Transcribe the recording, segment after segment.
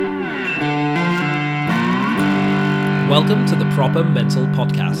Welcome to the Proper Mental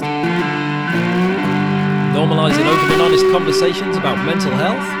Podcast. Normalising open and honest conversations about mental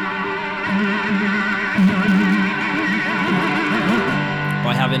health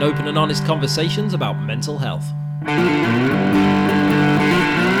by having open and honest conversations about mental health.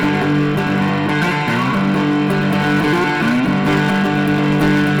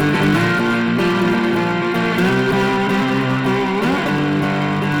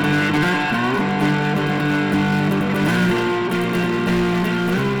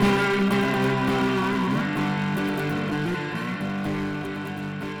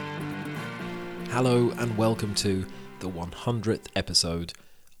 Hello and welcome to the 100th episode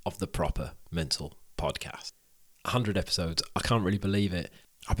of the Proper Mental Podcast. 100 episodes, I can't really believe it.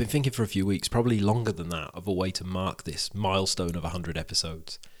 I've been thinking for a few weeks, probably longer than that, of a way to mark this milestone of 100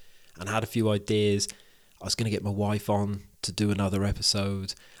 episodes. And I had a few ideas. I was going to get my wife on to do another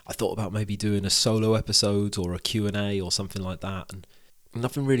episode. I thought about maybe doing a solo episode or a Q&A or something like that. And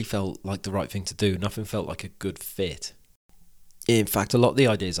nothing really felt like the right thing to do. Nothing felt like a good fit. In fact, a lot of the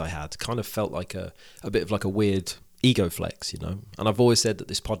ideas I had kind of felt like a bit of like a weird ego flex, you know. And I've always said that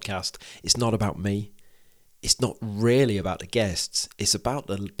this podcast is not about me. It's not really about the guests. It's about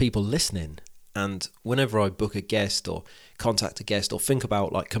the people listening. And whenever I book a guest or contact a guest or think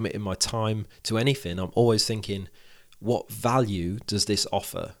about like committing my time to anything, I'm always thinking, what value does this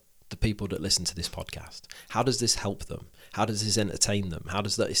offer the people that listen to this podcast? How does this help them? How does this entertain them? How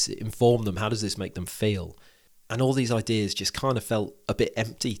does this inform them? How does this make them feel? And all these ideas just kind of felt a bit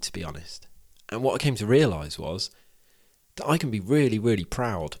empty, to be honest. And what I came to realise was that I can be really, really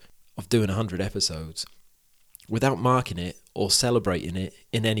proud of doing 100 episodes without marking it or celebrating it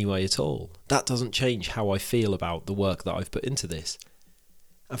in any way at all. That doesn't change how I feel about the work that I've put into this.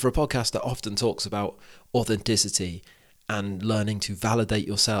 And for a podcast that often talks about authenticity and learning to validate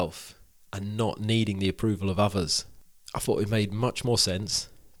yourself and not needing the approval of others, I thought it made much more sense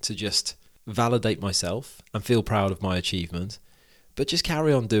to just validate myself and feel proud of my achievement, but just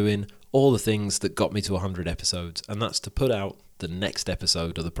carry on doing all the things that got me to 100 episodes, and that's to put out the next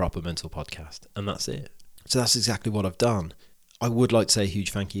episode of the Proper Mental Podcast, and that's it. So that's exactly what I've done. I would like to say a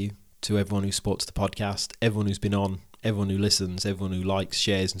huge thank you to everyone who supports the podcast, everyone who's been on, everyone who listens, everyone who likes,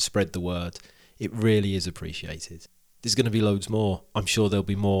 shares and spread the word. It really is appreciated. There's going to be loads more. I'm sure there'll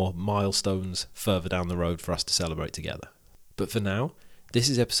be more milestones further down the road for us to celebrate together. But for now, this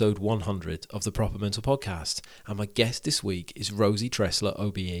is episode 100 of the Proper Mental Podcast, and my guest this week is Rosie Tressler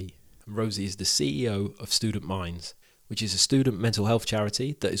OBE. Rosie is the CEO of Student Minds, which is a student mental health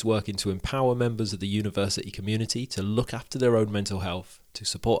charity that is working to empower members of the university community to look after their own mental health, to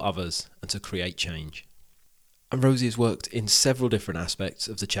support others, and to create change. And Rosie has worked in several different aspects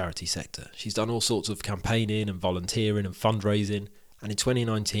of the charity sector. She's done all sorts of campaigning and volunteering and fundraising, and in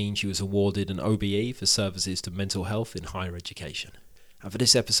 2019 she was awarded an OBE for services to mental health in higher education. And for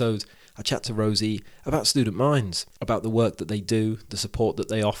this episode, I chat to Rosie about Student Minds, about the work that they do, the support that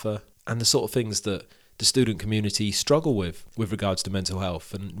they offer, and the sort of things that the student community struggle with regards to mental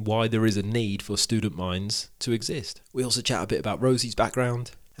health, and why there is a need for Student Minds to exist. We also chat a bit about Rosie's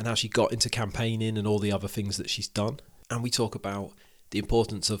background and how she got into campaigning and all the other things that she's done. And we talk about the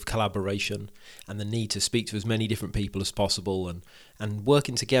importance of collaboration and the need to speak to as many different people as possible, and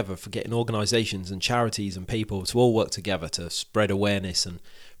working together for getting organisations and charities and people to all work together to spread awareness and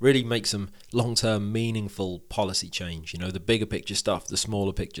really make some long-term meaningful policy change, you know, the bigger picture stuff, the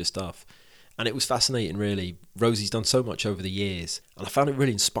smaller picture stuff. And it was fascinating, really. Rosie's done so much over the years, and I found it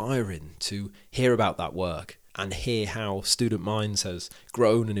really inspiring to hear about that work and hear how Student Minds has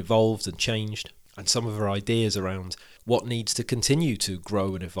grown and evolved and changed, and some of her ideas around what needs to continue to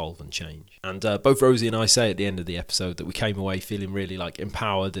grow and evolve and change. And both Rosie and I say at the end of the episode that we came away feeling really like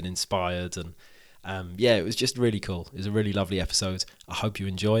empowered and inspired, and it was just really cool. It was a really lovely episode. I hope you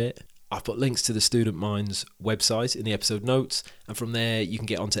enjoy it. I've put links to the Student Minds website in the episode notes, and from there you can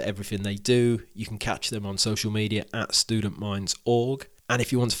get onto everything they do. You can catch them on social media at studentminds.org, and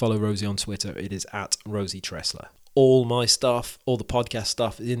if you want to follow Rosie on Twitter, it is at Rosie Tressler. All my stuff, all the podcast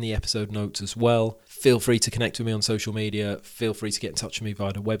stuff is in the episode notes as well. Feel free to connect with me on social media. Feel free to get in touch with me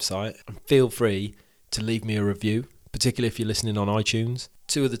via the website. And feel free to leave me a review, particularly if you're listening on iTunes.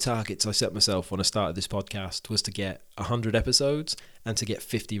 2 of the targets I set myself when I started this podcast was to get 100 episodes and to get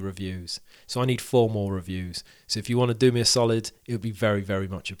 50 reviews. So I need 4 more reviews. So if you want to do me a solid, it would be very, very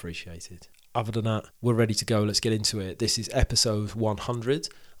much appreciated. Other than that, we're ready to go. Let's get into it. This is episode 100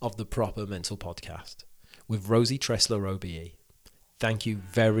 of the Proper Mental Podcast with Rosie Tressler OBE. Thank you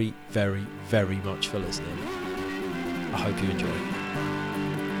very, very, very much for listening. I hope you enjoy it.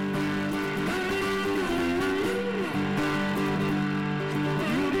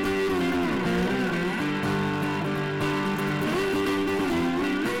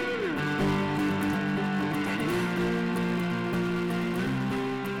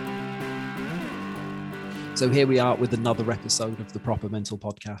 So here we are with another episode of the Proper Mental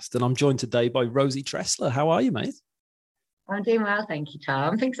Podcast, and I'm joined today by Rosie Tressler. How are you, mate? I'm doing well, thank you,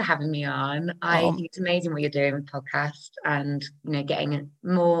 Tom. Thanks for having me on. I think it's amazing what you're doing with the podcast and, getting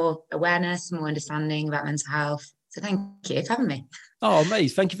more awareness, more understanding about mental health. So thank you for having me. Oh, mate,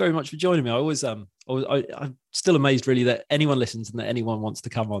 thank you very much for joining me. I'm still amazed really that anyone listens and that anyone wants to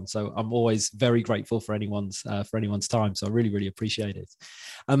come on. So I'm always very grateful for anyone's time. So I really, really appreciate it.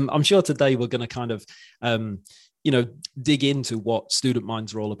 I'm sure today we're going to kind of, dig into what Student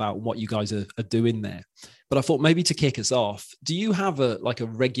Minds are all about and what you guys are doing there. But I thought maybe to kick us off, do you have a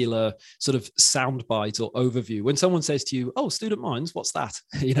regular sort of soundbite or overview when someone says to you, "Oh, Student Minds, what's that?"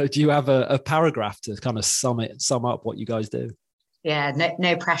 Do you have a paragraph to kind of sum up what you guys do? Yeah,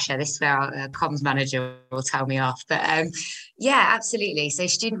 no pressure. This is where our comms manager will tell me off. But yeah, absolutely. So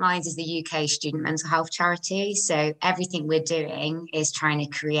Student Minds is the UK student mental health charity. So everything we're doing is trying to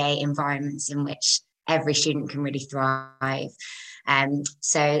create environments in which every student can really thrive.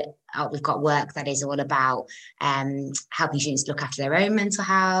 So we've got work that is all about helping students look after their own mental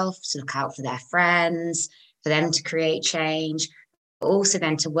health, to look out for their friends, for them to create change, but also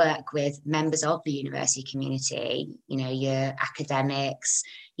then to work with members of the university community, your academics,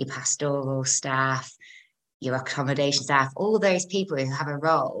 your pastoral staff, your accommodation staff, all those people who have a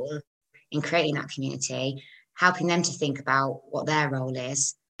role in creating that community, helping them to think about what their role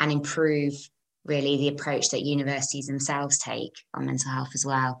is and improve really the approach that universities themselves take on mental health as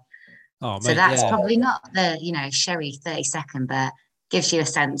well. Oh, so that's probably not the, showy 30-second, but gives you a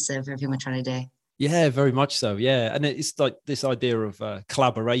sense of everything we're trying to do. Yeah, very much so. Yeah. And it's like this idea of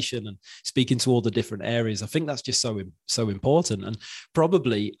collaboration and speaking to all the different areas. I think that's just so important. And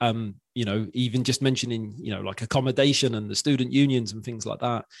probably, even just mentioning, like accommodation and the student unions and things like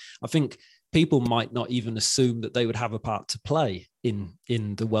that. I think people might not even assume that they would have a part to play in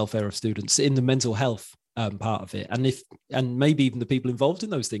the welfare of students, in the mental health part of it. And maybe even the people involved in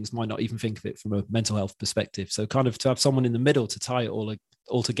those things might not even think of it from a mental health perspective. So kind of to have someone in the middle to tie it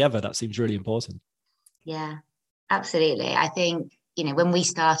all together, that seems really important. Yeah, absolutely. I think, when we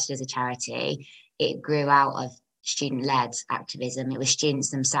started as a charity, it grew out of student-led activism. It was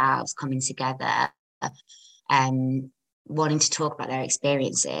students themselves coming together, wanting to talk about their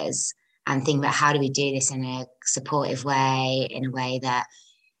experiences and think about how do we do this in a supportive way, in a way that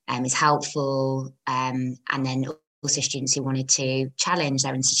is helpful, and then also students who wanted to challenge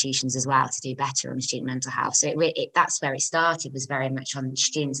their institutions as well to do better on student mental health. So that's where it started, was very much on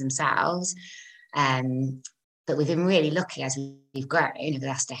students themselves. But we've been really lucky as we've grown over the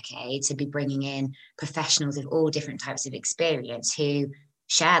last decade to be bringing in professionals of all different types of experience who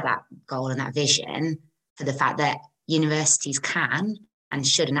share that goal and that vision for the fact that universities can and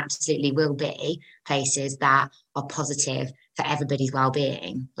should and absolutely will be places that are positive for everybody's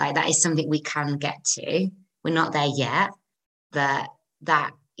well-being. Like, that is something we can get to. We're not there yet, but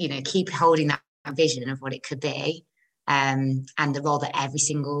that, keep holding that vision of what it could be, and the role that every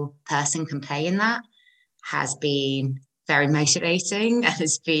single person can play in that has been very motivating, and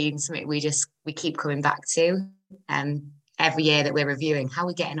has been something we keep coming back to every year that we're reviewing how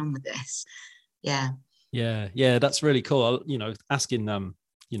we're getting on with this. Yeah, that's really cool. Asking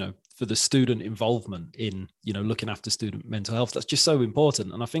for the student involvement in looking after student mental health, that's just so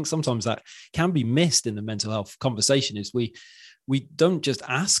important. And I think sometimes that can be missed in the mental health conversation, is we don't just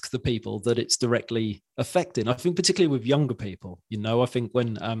ask the people that it's directly affecting. I think particularly with younger people, I think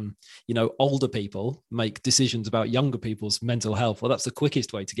when, older people make decisions about younger people's mental health, well, that's the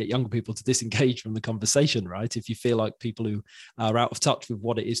quickest way to get younger people to disengage from the conversation, right? If you feel like people who are out of touch with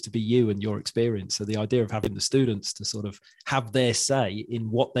what it is to be you and your experience. So the idea of having the students to sort of have their say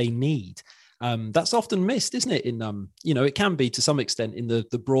in what they need, that's often missed, isn't it? It can be to some extent in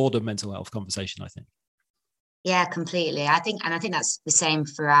the broader mental health conversation, I think. Yeah, completely. I think that's the same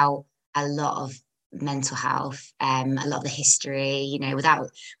throughout a lot of mental health, a lot of the history, without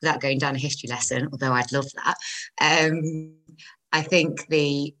going down a history lesson, although I'd love that. I think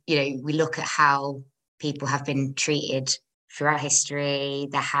we look at how people have been treated throughout history.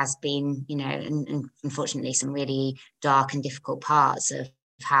 There has been, and unfortunately, some really dark and difficult parts of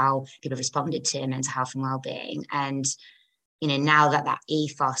how people have responded to mental health and well-being. And, now that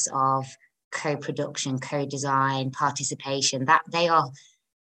ethos of co-production, co-design, participation, that they are,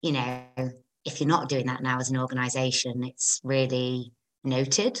 if you're not doing that now as an organization, it's really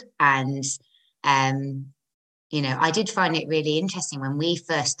noted. And I did find it really interesting when we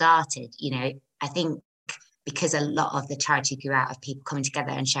first started. I think because a lot of the charity grew out of people coming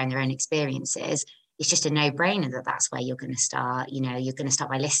together and sharing their own experiences, it's just a no-brainer that that's where you're going to start. You're going to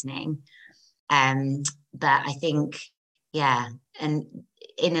start by listening. But I think, and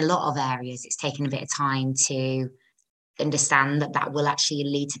in a lot of areas, it's taken a bit of time to understand that will actually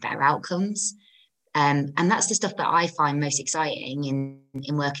lead to better outcomes. And that's the stuff that I find most exciting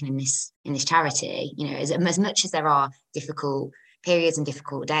in working in this charity. You know, as much as there are difficult periods and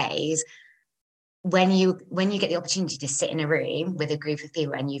difficult days, when you get the opportunity to sit in a room with a group of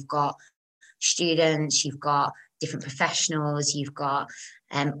people, and you've got students, you've got different professionals, you've got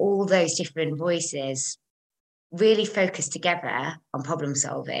all those different voices really focused together on problem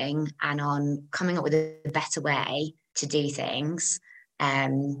solving and on coming up with a better way to do things,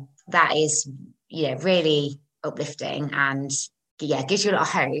 that is, really uplifting, and gives you a lot of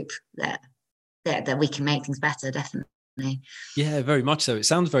hope that we can make things better, definitely. Yeah, very much so. It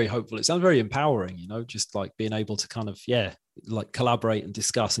sounds very hopeful. It sounds very empowering, just like being able to kind of, like collaborate and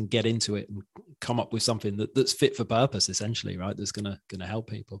discuss and get into it and come up with something that's fit for purpose, essentially, right? That's gonna help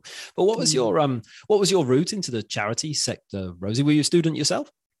people. But what was your route into the charity sector, Rosie? Were you a student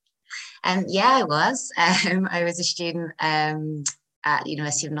yourself? I was. I was a student at the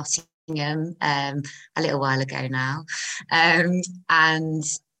University of Nottingham a little while ago now, and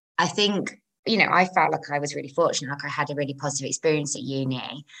I think, I felt like I was really fortunate, like I had a really positive experience at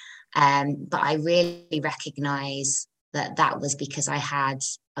uni, but I really recognise that was because I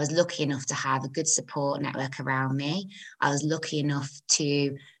was lucky enough to have a good support network around me. I was lucky enough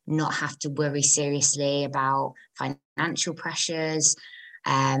to not have to worry seriously about financial pressures.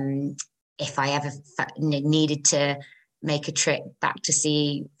 If I ever needed to make a trip back to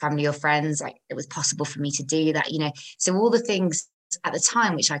see family or friends, like, it was possible for me to do that, So all the things at the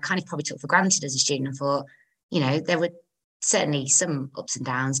time, which I kind of probably took for granted as a student, and thought, there were certainly some ups and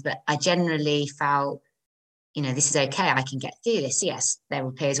downs, but I generally felt, this is okay, I can get through this. Yes, there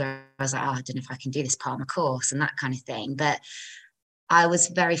were periods where I was like, I don't know if I can do this part of my course and that kind of thing. But I was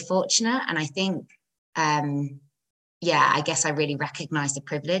very fortunate. And I think, I guess I really recognise the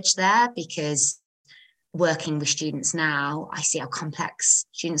privilege there, because working with students now, I see how complex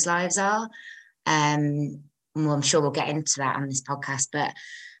students' lives are. Well, I'm sure we'll get into that on this podcast, but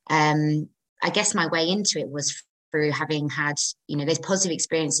I guess my way into it was through having had, those positive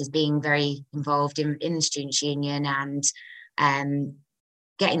experiences, being very involved in the Students' Union, and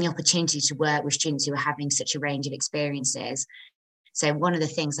getting the opportunity to work with students who are having such a range of experiences. So one of the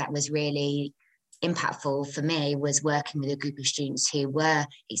things that was really impactful for me was working with a group of students who were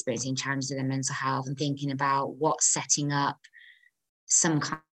experiencing challenges in their mental health, and thinking about what setting up some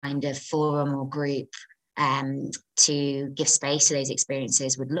kind of forum or group to give space to those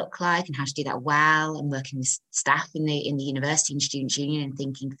experiences would look like, and how to do that well, and working with staff in the university and Students' Union, and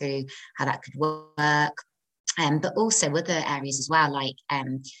thinking through how that could work. But also other areas as well, like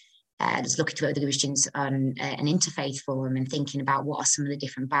just looking to other students on an interfaith forum, and thinking about what are some of the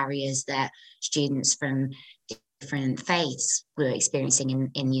different barriers that students from different faiths were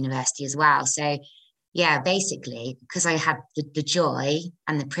experiencing in university as well. So basically, because I had the joy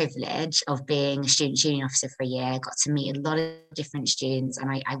and the privilege of being a Students' Union officer for a year, I got to meet a lot of different students,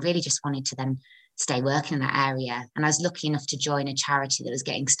 and I really just wanted to then stay working in that area. And I was lucky enough to join a charity that was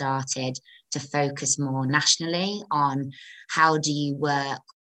getting started to focus more nationally on how do you work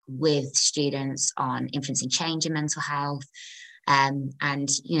with students on influencing change in mental health. And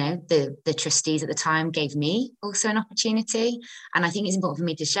the trustees at the time gave me also an opportunity, and I think it's important for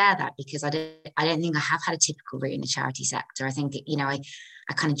me to share that, because I don't think I have had a typical route in the charity sector. I think I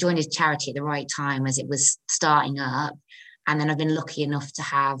kind of joined a charity at the right time as it was starting up, and then I've been lucky enough to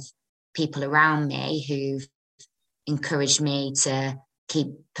have people around me who've encouraged me to keep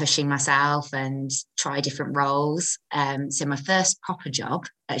pushing myself and try different roles. So my first proper job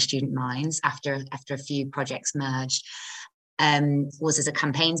at Student Minds, after a few projects merged, was as a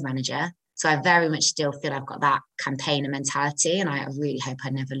campaigns manager. So I very much still feel I've got that campaigner mentality, and I really hope I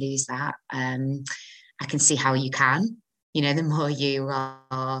never lose that. I can see how you can, the more you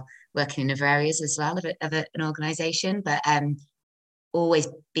are working in other areas as well of an organisation, but always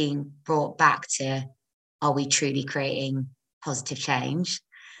being brought back to, are we truly creating positive change?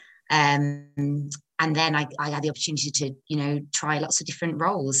 And then I had the opportunity to, try lots of different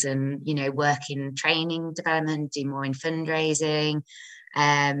roles, and, work in training development, do more in fundraising,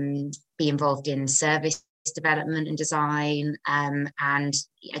 be involved in service development and design. And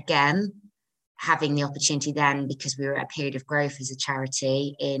again, having the opportunity then, because we were at a period of growth as a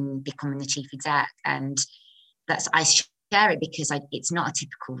charity, in becoming the chief exec. And I share it because it's not a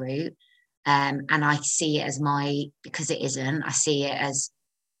typical route. And I see it as because it isn't, I see it as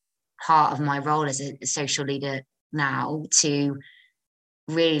part of my role as a social leader now, to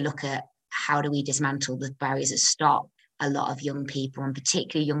really look at how do we dismantle the barriers that stop a lot of young people, and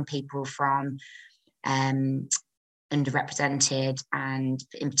particularly young people from underrepresented and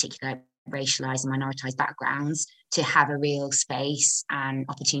in particular racialized and minoritized backgrounds to have a real space and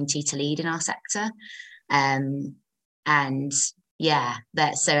opportunity to lead in our sector. And yeah,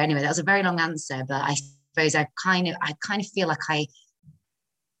 so anyway, that was a very long answer, but I suppose I kind of feel like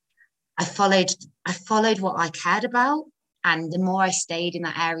I followed what I cared about, and the more I stayed in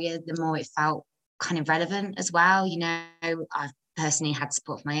that area, the more it felt kind of relevant as well. You know, I've personally had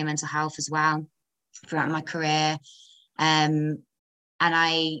support for my own mental health as well throughout my career, and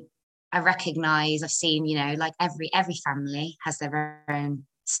I recognize, I've seen, you know, like every family has their own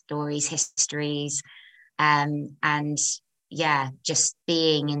stories, histories, and yeah, just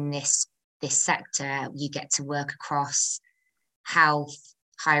being in this sector, you get to work across health,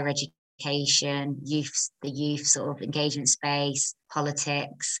 higher education, the youth sort of engagement space,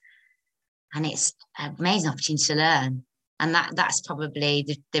 politics, and it's an amazing opportunity to learn. And that's probably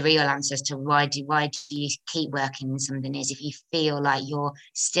the real answer as to why do you keep working in something, is if you feel like you're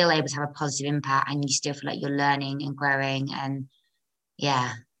still able to have a positive impact and you still feel like you're learning and growing, and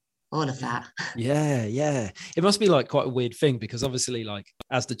yeah, all of that. Yeah. It must be like quite a weird thing, because obviously, like,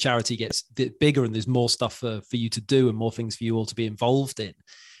 as the charity gets bigger and there's more stuff for you to do and more things for you all to be involved in,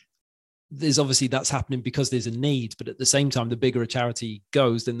 there's obviously that's happening because there's a need. But at the same time, the bigger a charity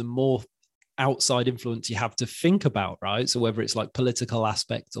goes, then the more outside influence you have to think about, right? So whether it's like political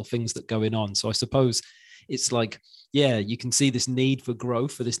aspects or things that going on. So I suppose it's like, yeah, you can see this need for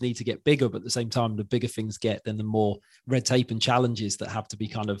growth, for this need to get bigger, but at the same time, the bigger things get, then the more red tape and challenges that have to be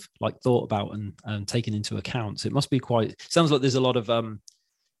kind of like thought about and taken into account. So it must be sounds like there's a lot of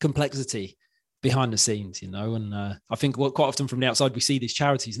complexity behind the scenes, you know. And I think quite often from the outside, we see these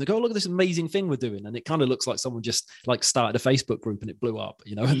charities and they go, oh, look at this amazing thing we're doing. And it kind of looks like someone just like started a Facebook group and it blew up,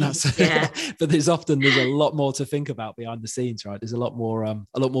 you know, and that's, yeah. But there's a lot more to think about behind the scenes, right? There's a lot more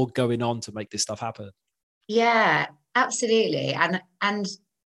going on to make this stuff happen. Yeah, absolutely. And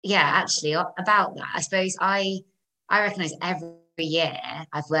yeah, actually about that, I suppose I recognize every year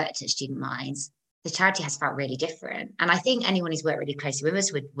I've worked at Student Minds, the charity has felt really different. And I think anyone who's worked really closely with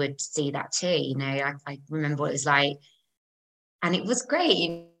us would see that too. You know, I remember what it was like. And it was great,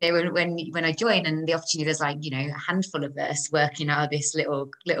 you know, when I joined, and the opportunity was like, you know, a handful of us working out of this little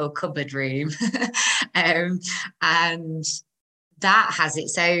cupboard room. And that has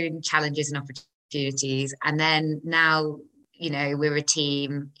its own challenges and opportunities. And then now, you know, we're a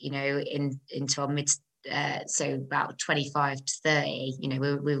team, you know, into our mid, so about 25 to 30, you know,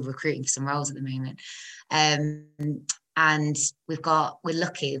 we're recruiting for some roles at the moment. And we're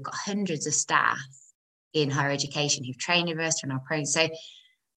lucky, we've got hundreds of staff in higher education who've trained with us from our program. So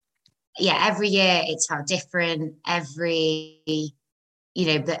yeah, every year it's felt different. But every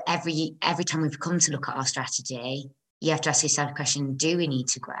time we've come to look at our strategy, you have to ask yourself the question, do we need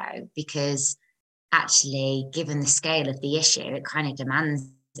to grow? Because actually, given the scale of the issue, it kind of demands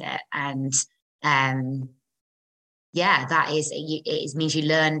it. And yeah, it means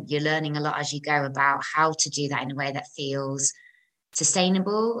you're learning a lot as you go about how to do that in a way that feels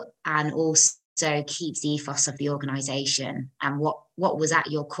sustainable and also keeps the ethos of the organization and what was at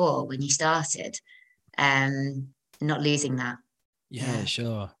your core when you started, not losing that. Yeah,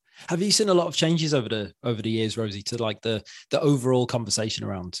 sure. Have you seen a lot of changes over the years, Rosie, to like the overall conversation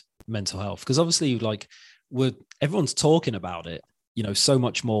around mental health? Because obviously, like, everyone's talking about it, you know, so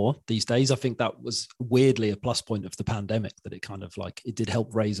much more these days. I think that was weirdly a plus point of the pandemic, that it kind of like it did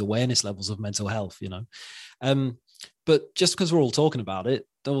help raise awareness levels of mental health, you know. But just because we're all talking about it,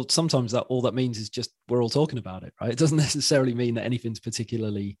 sometimes all that means is just we're all talking about it, right? It doesn't necessarily mean that anything's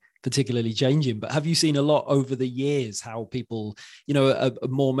particularly changing. But have you seen a lot over the years how people, you know, are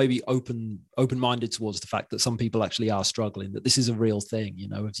more maybe open-minded towards the fact that some people actually are struggling, that this is a real thing? You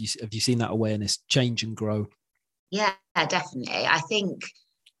know, have you seen that awareness change and grow? Yeah, definitely. I think,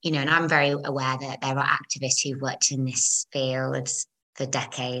 you know, and I'm very aware that there are activists who've worked in this field for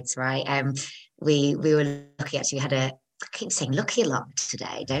decades, right? We were lucky, actually. We had I keep saying lucky a lot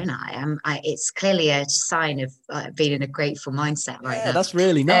today, don't I? It's clearly a sign of being in a grateful mindset right now. That's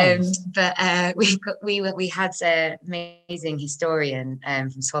really nice. But we had an amazing historian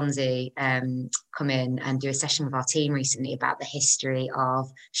from Swansea come in and do a session with our team recently about the history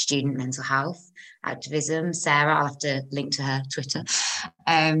of student mental health activism. Sarah, I'll have to link to her Twitter,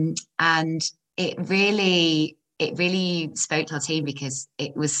 and it really spoke to our team, because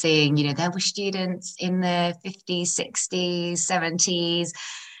it was seeing, you know, there were students in the 50s, 60s, 70s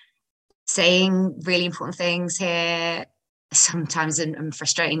saying really important things here, sometimes and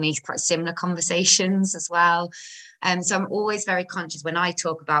frustratingly quite similar conversations as well. So I'm always very conscious when I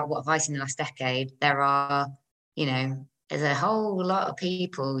talk about what have I seen in the last decade, there are, you know, there's a whole lot of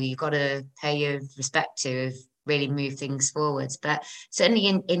people you've got to pay your respect to really move things forwards. But certainly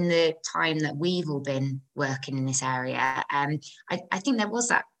in the time that we've all been working in this area, I think there was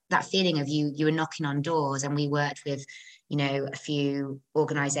that feeling of you were knocking on doors, and we worked with, you know, a few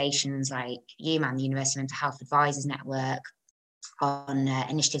organisations like UMAN, the University Mental Health Advisors Network, on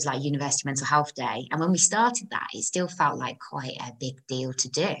initiatives like University Mental Health Day. And when we started that, it still felt like quite a big deal to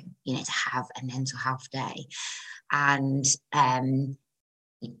do, you know, to have a mental health day. And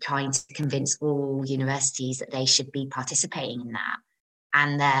trying to convince all universities that they should be participating in that,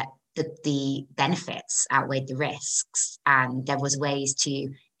 and that the benefits outweighed the risks. And there was ways to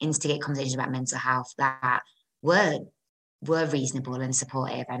instigate conversations about mental health that were reasonable and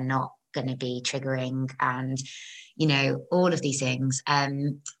supportive and not going to be triggering, and, you know, all of these things.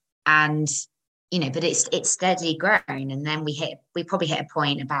 And you know, but it's steadily grown. And then we probably hit a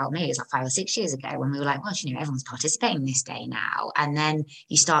point about, maybe it's like 5 or 6 years ago, when we were like, well, you know, everyone's participating this day now. And then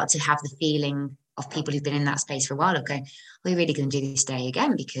you start to have the feeling of people who've been in that space for a while of going, we're really going to do this day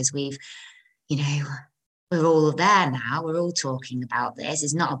again, because we've, you know, we're all there now. We're all talking about this.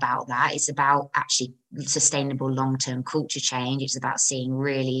 It's not about that. It's about actually sustainable long-term culture change. It's about seeing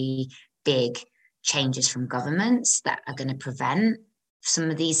really big changes from governments that are going to prevent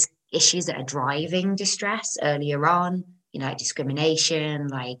some of these issues that are driving distress earlier on, you know, like discrimination,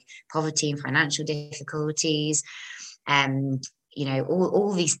 like poverty and financial difficulties. You know,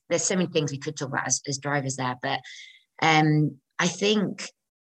 all these, there's so many things we could talk about as drivers there. But I think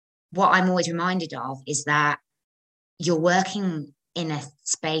what I'm always reminded of is that you're working in a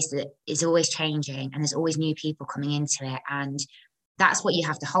space that is always changing, and there's always new people coming into it. And that's what you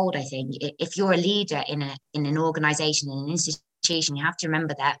have to hold, I think. If you're a leader in an organization, in an institution, you have to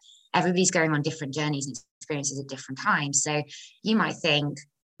remember that everybody's going on different journeys and experiences at different times. So you might think,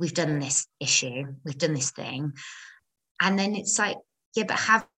 we've done this issue, we've done this thing. And then it's like, yeah, but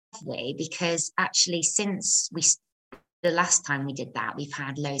have we? Because actually, since the last time we did that, we've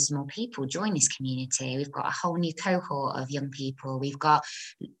had loads more people join this community. We've got a whole new cohort of young people. We've got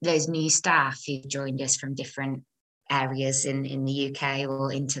those new staff who joined us from different areas in the UK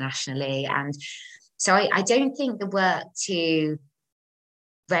or internationally. And so I don't think the work to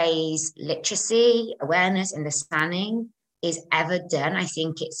raise literacy, awareness, understanding is ever done. I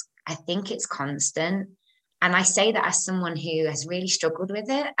think it's constant. And I say that as someone who has really struggled with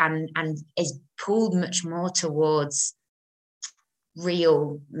it and is pulled much more towards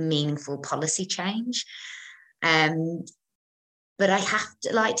real, meaningful policy change. But I have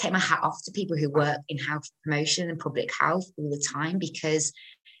to take my hat off to people who work in health promotion and public health all the time, because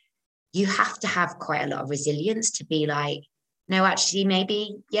you have to have quite a lot of resilience to be like, no, actually,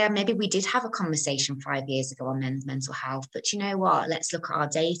 maybe we did have a conversation 5 years ago on men's mental health, but you know what? Let's look at our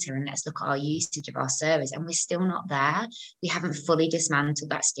data and let's look at our usage of our service, and we're still not there. We haven't fully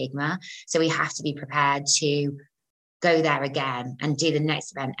dismantled that stigma. So we have to be prepared to go there again and do the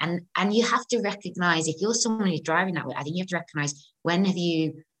next event. And you have to recognize, if you're someone who's driving that way, I think you have to recognize, when have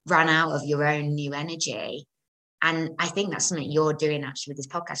you run out of your own new energy? And I think that's something you're doing actually with this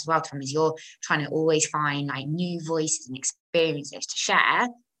podcast as well, Tom, is you're trying to always find like new voices and experiences to share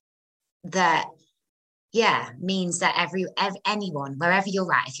that, yeah, means that anyone, wherever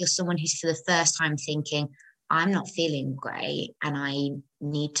you're at, if you're someone who's for the first time thinking, I'm not feeling great and I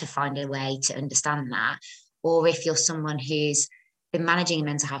need to find a way to understand that, or if you're someone who's been managing a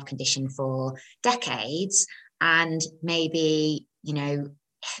mental health condition for decades and maybe, you know,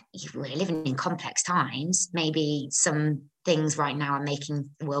 we're living in complex times, maybe some things right now are making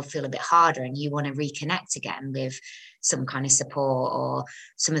the world feel a bit harder, and you want to reconnect again with some kind of support or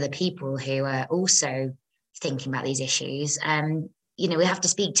some of the people who are also thinking about these issues. You know, we have to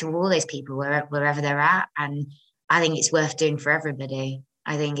speak to all those people wherever they're at, and I think it's worth doing for everybody.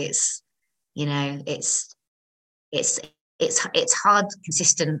 I think it's, you know, it's hard,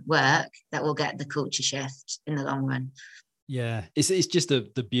 consistent work that will get the culture shift in the long run. Yeah, it's just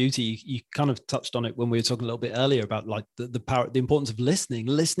the beauty. You kind of touched on it when we were talking a little bit earlier about like the power, the importance of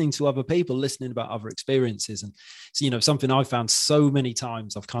listening to other people, listening about other experiences. And so, you know, something I found so many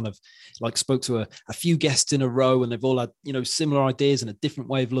times, I've kind of like spoke to a few guests in a row, and they've all had, you know, similar ideas and a different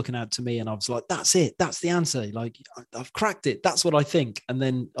way of looking at it to me. And I was like, that's it. That's the answer. Like, I've cracked it. That's what I think. And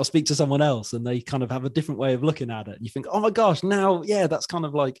then I'll speak to someone else and they kind of have a different way of looking at it. And you think, oh my gosh, now, yeah, that's kind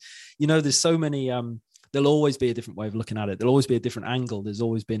of like, you know, there's so many, there'll always be a different way of looking at it. There'll always be a different angle. There's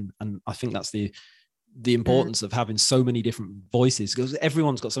always been, and I think that's the importance of having so many different voices, because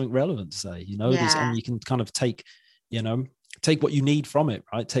everyone's got something relevant to say, you know, and you can kind of take what you need from it,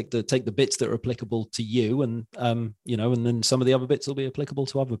 right? Take the bits that are applicable to you, and you know, and then some of the other bits will be applicable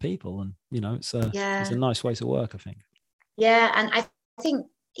to other people. And, you know, it's a nice way to work, I think. Yeah. And I think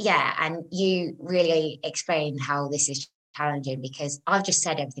yeah, and you really explained how this is challenging, because I've just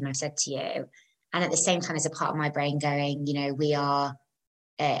said everything I've said to you, and at the same time, there's a part of my brain going, we are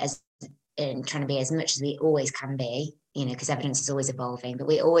as in trying to be as much as we always can be, because evidence is always evolving, but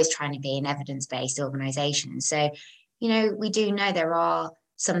we're always trying to be an evidence-based organisation. So, we do know there are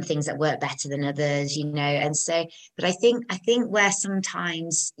some things that work better than others, and so, but I think where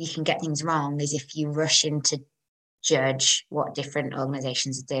sometimes you can get things wrong is if you rush into judge what different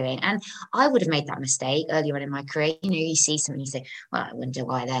organizations are doing. And I would have made that mistake earlier on in my career. You see something, you say, well, I wonder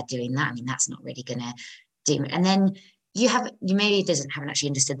why they're doing that. I mean, that's not really going to do. And then you maybe haven't actually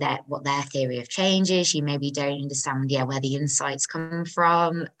understood what their theory of change is. You maybe don't understand, where the insights come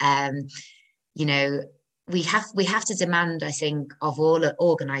from. We have to demand, I think, of all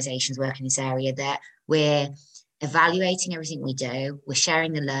organizations working in this area that we're evaluating everything we do, we're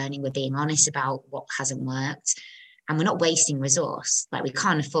sharing the learning, we're being honest about what hasn't worked, and we're not wasting resource. Like, we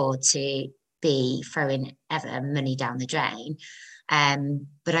can't afford to be throwing ever money down the drain.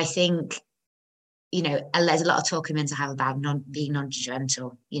 But I think, there's a lot of talk in mental health about being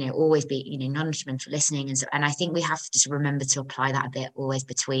non-judgmental, always be, non-judgmental listening. And I think we have to just remember to apply that a bit always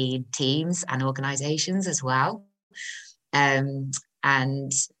between teams and organizations as well. And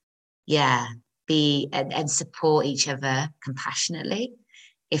yeah, be and support each other compassionately.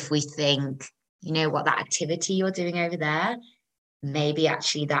 If we think, what, that activity you're doing over there, maybe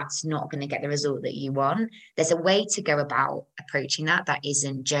actually that's not going to get the result that you want. There's a way to go about approaching that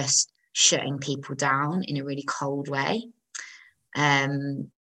isn't just shutting people down in a really cold way. I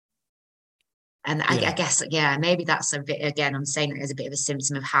guess, maybe that's a bit, again, I'm saying it as a bit of a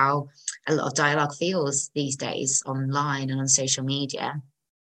symptom of how a lot of dialogue feels these days online and on social media.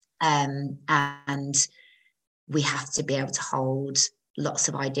 And we have to be able to hold lots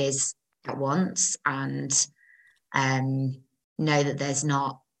of ideas at once, and know that there's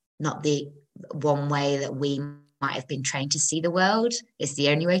not the one way that we might have been trained to see the world is the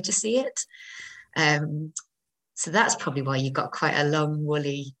only way to see it. So that's probably why you've got quite a long,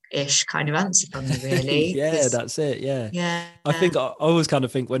 woolly-ish kind of answer from me, really. Yeah, that's it. Yeah. I think I always kind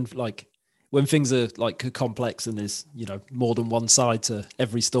of think when things are like complex and there's, more than one side to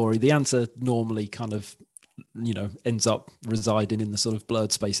every story, the answer normally kind of, ends up residing in the sort of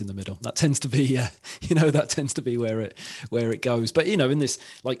blurred space in the middle. That tends to be, where it goes. But, in this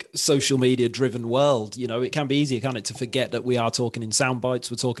like social media driven world, it can be easier, can't it, to forget that we are talking in sound bites,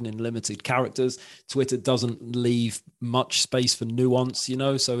 we're talking in limited characters. Twitter doesn't leave much space for nuance,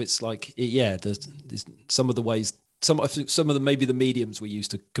 so it's like, there's some of the ways, some of the, maybe the mediums we use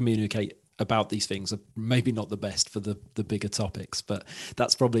to communicate about these things are maybe not the best for the bigger topics, but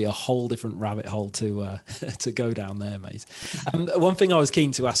that's probably a whole different rabbit hole to go down there, mate. One thing I was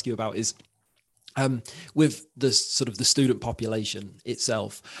keen to ask you about is, with the sort of the student population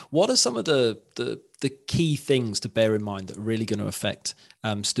itself, what are some of the key things to bear in mind that are really going to affect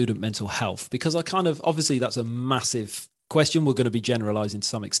student mental health? Because obviously that's a massive question. We're going to be generalizing to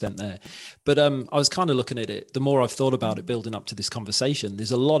some extent there, but I was kind of looking at it, the more I've thought about it building up to this conversation,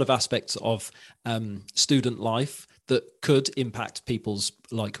 there's a lot of aspects of student life that could impact people's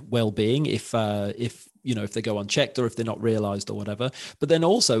like well-being if they go unchecked or if they're not realized or whatever. But then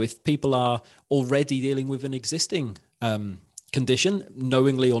also if people are already dealing with an existing condition,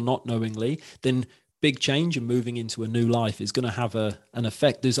 knowingly or not knowingly, then big change and moving into a new life is going to have an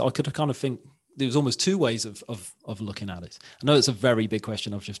effect. I could kind of think there's almost two ways of looking at it. I know it's a very big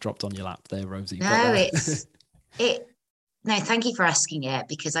question I've just dropped on your lap there, Rosie. No, no, thank you for asking it,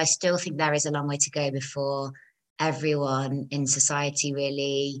 because I still think there is a long way to go before everyone in society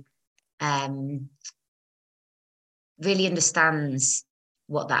really understands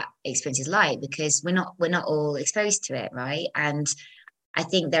what that experience is like, because we're not all exposed to it, right? And I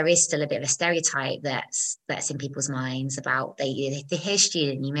think there is still a bit of a stereotype that's in people's minds about they hear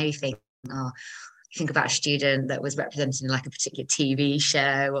student, you maybe think, oh, you think about a student that was represented in like a particular TV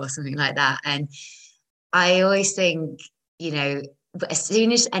show or something like that. And I always think, as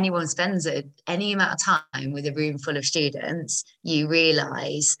soon as anyone spends any amount of time with a room full of students, you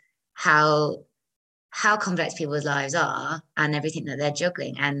realize how complex people's lives are and everything that they're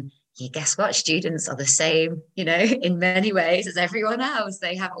juggling. And guess what? Students are the same, in many ways as everyone else.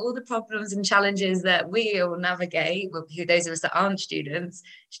 They have all the problems and challenges that we all navigate. Well, those of us that aren't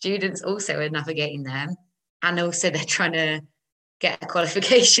students also are navigating them. And also they're trying to get a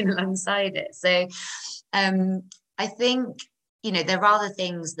qualification alongside it. So I think, there are other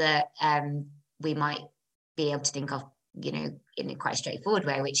things that we might be able to think of, in a quite straightforward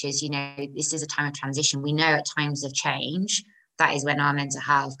way, which is, this is a time of transition. We know at times of change, that is when our mental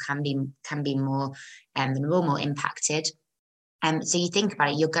health can be more vulnerable, more impacted. So you think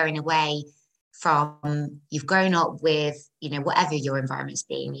about it, you're going away from, you've grown up with, whatever your environment's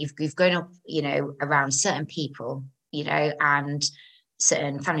been, you've grown up, around certain people, and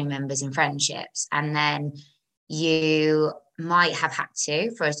certain family members and friendships. And then you might have had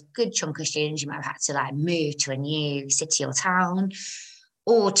to, for a good chunk of students, you might have had to like move to a new city or town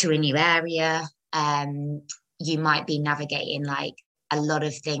or to a new area. You might be navigating like a lot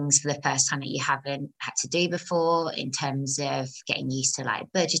of things for the first time that you haven't had to do before, in terms of getting used to like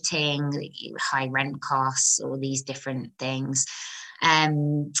budgeting, high rent costs, all these different things.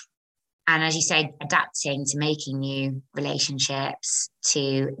 And as you say, adapting to making new relationships,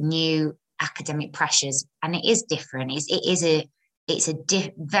 to new academic pressures. And it is different. It's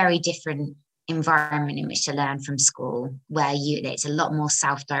a very different environment in which to learn from school, where it's a lot more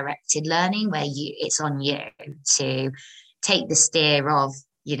self-directed learning, where it's on you to take the steer of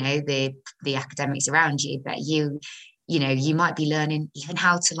the academics around you, but you might be learning even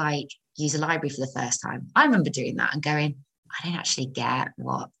how to like use a library for the first time. I remember doing that and going, I don't actually get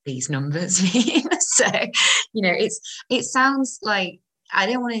what these numbers mean. So it sounds like, I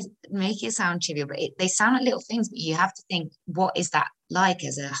don't want to make it sound trivial, but they sound like little things, but you have to think, what is that like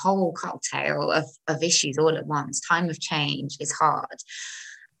as a whole cocktail of issues all at once? Time of change is hard.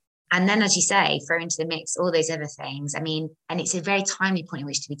 And then, as you say, throw into the mix all those other things. I mean, and it's a very timely point in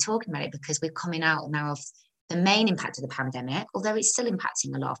which to be talking about it, because we're coming out now of the main impact of the pandemic, although it's still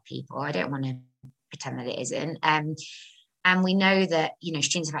impacting a lot of people. I don't want to pretend that it isn't. And we know that,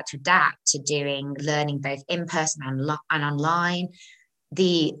 students have had to adapt to doing learning both in person and online.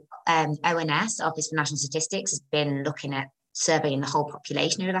 The ONS, Office for National Statistics, has been looking at surveying the whole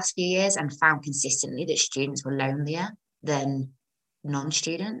population over the last few years and found consistently that students were lonelier than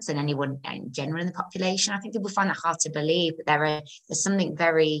non-students and anyone in general in the population. I think people find that hard to believe, but there's something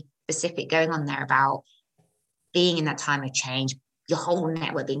very specific going on there about being in that time of change, your whole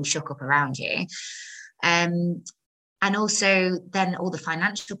network being shook up around you. And also then all the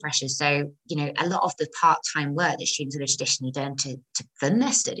financial pressures. So, a lot of the part-time work that students would have traditionally done to fund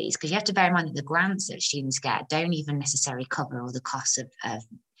their studies, because you have to bear in mind that the grants that students get don't even necessarily cover all the costs of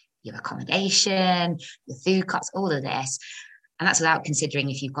your accommodation, your food costs, all of this. And that's without considering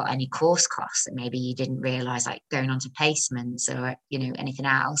if you've got any course costs that maybe you didn't realise, like going on to placements or, anything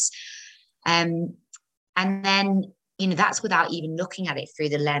else. And then, that's without even looking at it through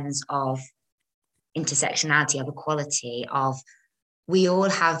the lens of intersectionality, of equality, of we all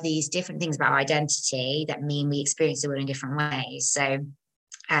have these different things about our identity that mean we experience the world in different ways. So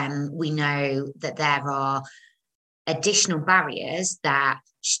we know that there are additional barriers that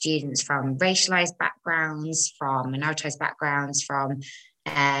students from racialized backgrounds, from minoritized backgrounds, from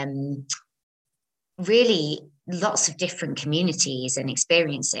really lots of different communities and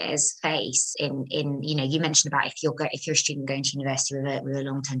experiences face in you mentioned about if you're a student going to university with a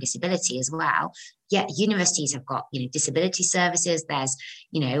long-term disability as well. Yeah, universities have got disability services. There's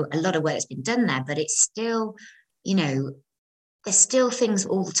a lot of work that's been done there, but it's still there's still things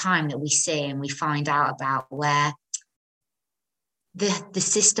all the time that we see and we find out about where the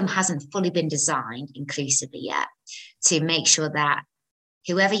system hasn't fully been designed inclusively yet to make sure that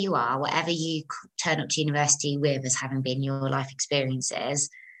whoever you are, whatever you turn up to university with as having been your life experiences,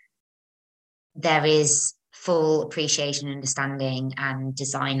 there is full appreciation, understanding and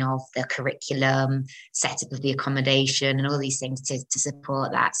design of the curriculum, setup of the accommodation and all these things to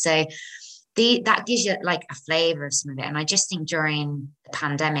support that. So that gives you like a flavour of some of it. And I just think during the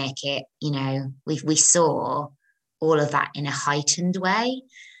pandemic, we saw all of that in a heightened way.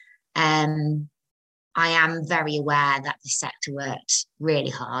 I am very aware that the sector worked really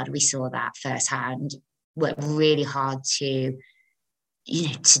hard. We saw that firsthand, worked really hard to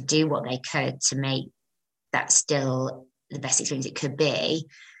do what they could to make that still the best experience it could be.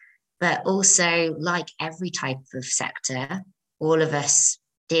 But also, like every type of sector, all of us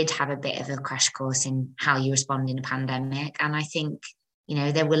did have a bit of a crash course in how you respond in a pandemic. And I think,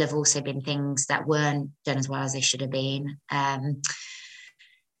 there will have also been things that weren't done as well as they should have been.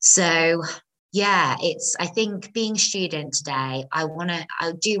 So yeah, I think being a student today, I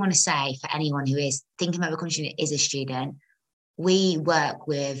do want to say for anyone who is thinking about becoming a student, is a student, we work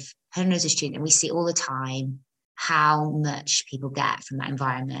with hundreds of students and we see all the time how much people get from that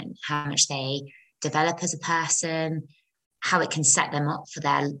environment, how much they develop as a person, how it can set them up for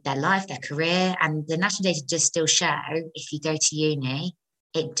their life, their career. And the national data does still show if you go to uni,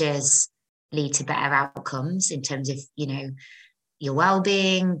 it does lead to better outcomes in terms of, your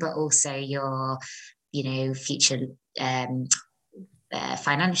well-being, but also your, future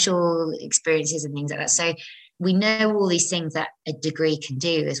financial experiences and things like that. So we know all these things that a degree can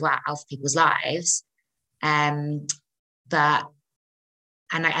do as well for people's lives. But But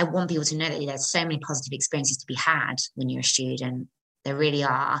and I want people to know that there's so many positive experiences to be had when you're a student. There really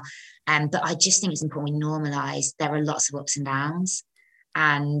are. But I just think it's important we normalise there are lots of ups and downs.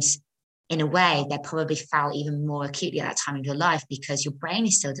 And in a way, they're probably felt even more acutely at that time of your life because your brain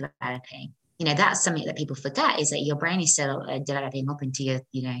is still developing. You know, that's something that people forget, is that your brain is still developing up into your,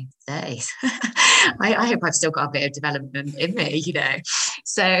 30s. I hope I've still got a bit of development in me,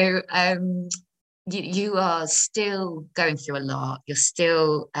 So you are still going through a lot. You're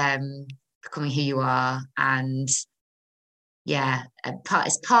still becoming who you are. And yeah,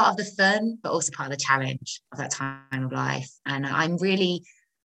 it's part of the fun, but also part of the challenge of that time of life. And I really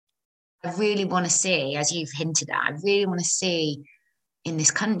want to see, as you've hinted at, I really want to see in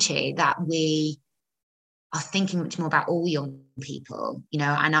this country that we are thinking much more about all young people,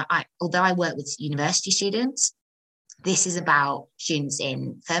 and I although I work with university students, this is about students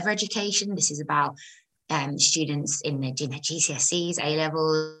in further education. This is about students in their GCSEs,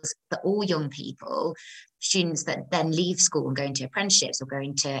 A-levels, but all young people, students that then leave school and go into apprenticeships or go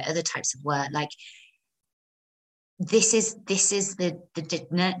into other types of work. Like, this is the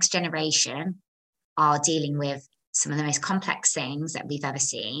next generation are dealing with some of the most complex things that we've ever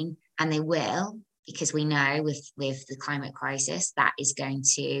seen, and they will, because we know with the climate crisis that is going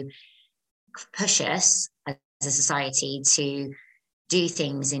to push us as a society to do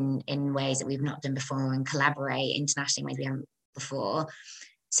things in ways that we've not done before and collaborate internationally in ways we haven't before.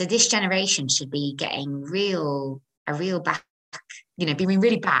 So this generation should be getting a real back, being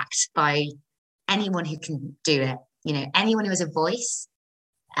really backed by anyone who can do it. Anyone who has a voice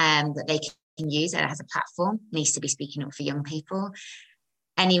that they can use, that has a platform, needs to be speaking up for young people.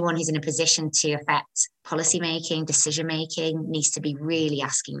 Anyone who's in a position to affect policy making, decision making, needs to be really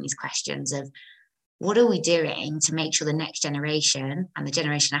asking these questions of, what are we doing to make sure the next generation and the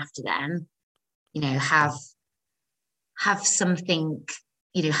generation after them, have something,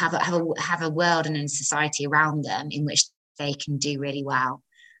 have a world and a society around them in which they can do really well.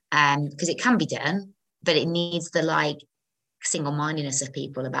 Because it can be done, but it needs the single-mindedness of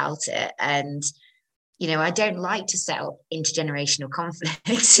people about it. And I don't like to set up intergenerational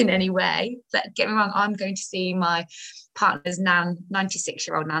conflicts in any way. But get me wrong, I'm going to see my partner's nan,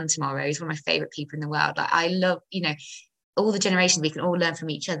 96-year-old nan tomorrow. He's one of my favourite people in the world. Like, I love, all the generations, we can all learn from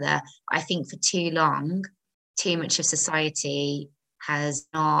each other. I think for too long, too much of society has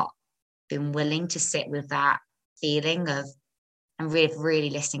not been willing to sit with that feeling of, and really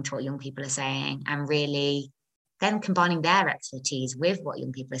listening to what young people are saying, and really then combining their expertise with what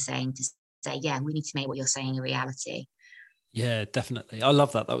young people are saying to say, yeah, we need to make what you're saying a reality. Yeah, definitely. I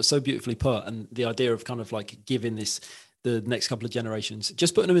love that. That was so beautifully put. And the idea of kind of giving the next couple of generations,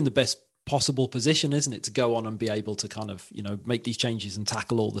 just putting them in the best possible position, isn't it, to go on and be able to kind of, make these changes and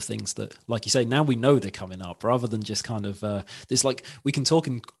tackle all the things that, like you say, now we know they're coming up, rather than just kind of this, we can talk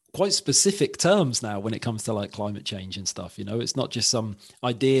in quite specific terms now when it comes to climate change and stuff. It's not just some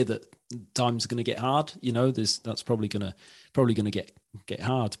idea that time's going to get hard. That's probably going to get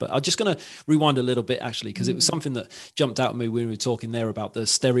hard. But I'm just going to rewind a little bit, actually, because it was something that jumped out at me when we were talking there about the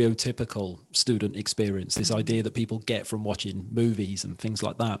stereotypical student experience, this idea that people get from watching movies and things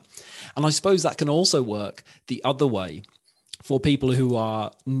like that. And I suppose that can also work the other way for people who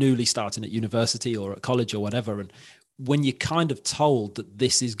are newly starting at university or at college or whatever. And when you're kind of told that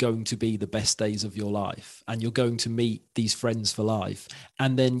this is going to be the best days of your life and you're going to meet these friends for life,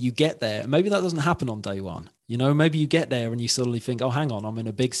 and then you get there, maybe that doesn't happen on day one. Maybe you get there and you suddenly think, oh, hang on, I'm in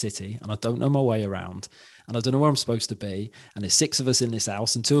a big city and I don't know my way around and I don't know where I'm supposed to be. And there's 6 of us in this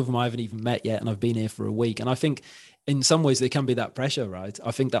house and 2 of them I haven't even met yet. And I've been here for a week. And I think in some ways there can be that pressure, right?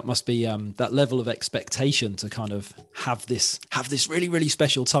 I think that must be that level of expectation to kind of have this really, really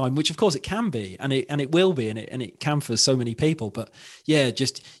special time, which of course it can be, and it will be, and it can for so many people. But yeah,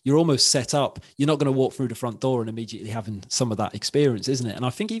 just you're almost set up. You're not going to walk through the front door and immediately having some of that experience, isn't it? And I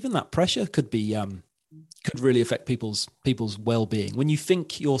think even that pressure could be could really affect people's well-being. When you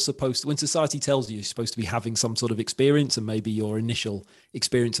think you're supposed to, when society tells you you're supposed to be having some sort of experience and maybe your initial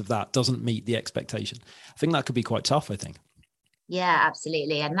experience of that doesn't meet the expectation, I think that could be quite tough, I think. Yeah,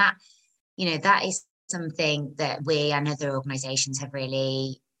 absolutely. And that, that is something that we and other organizations have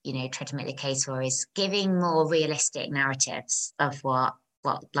really, tried to make the case for, is giving more realistic narratives of what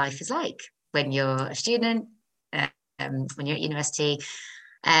life is like when you're a student, when you're at university.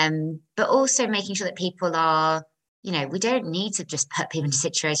 But also making sure that people are, we don't need to just put people into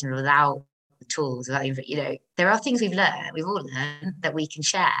situations without the tools, there are things we've all learned that we can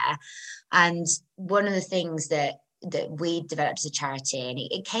share. And one of the things that we developed as a charity, and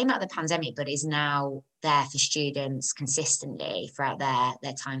it came out of the pandemic, but is now there for students consistently throughout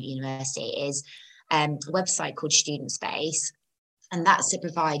their time at university, is website called Student Space, and that's to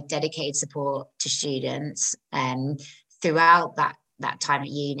provide dedicated support to students throughout that time at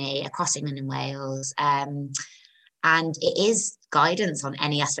uni across England and Wales. And it is guidance on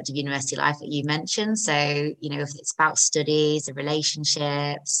any aspect of university life that you mentioned. So, if it's about studies, the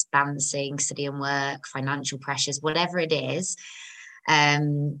relationships, balancing study and work, financial pressures, whatever it is,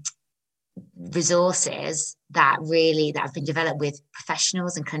 resources that have been developed with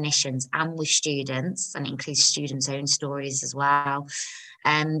professionals and clinicians and with students, and it includes students' own stories as well,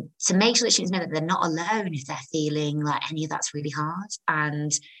 to make sure that students know that they're not alone if they're feeling like any of that's really hard,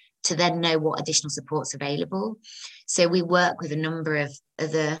 and to then know what additional support's available. So we work with a number of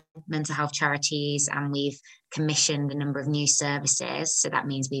other mental health charities, and we've commissioned a number of new services. So that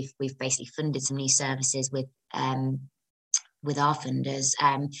means we've basically funded some new services with our funders,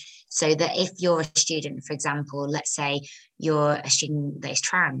 so that if you're a student, for example, let's say you're a student that is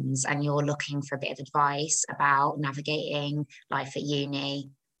trans and you're looking for a bit of advice about navigating life at uni,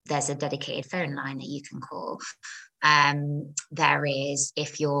 there's a dedicated phone line that you can call. There is,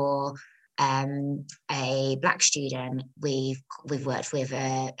 if you're a Black student, we've worked with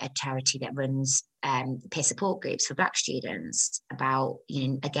a charity that runs peer support groups for Black students about,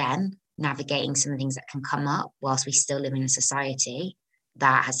 again, navigating some things that can come up whilst we still live in a society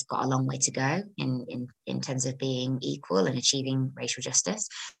that has got a long way to go in terms of being equal and achieving racial justice.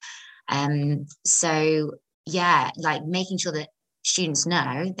 So yeah, like making sure that students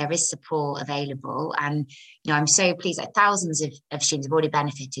know there is support available. And I'm so pleased that thousands of students have already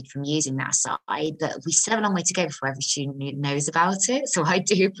benefited from using that site, but we still have a long way to go before every student knows about it. So I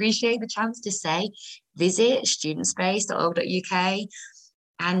do appreciate the chance to say, visit studentspace.org.uk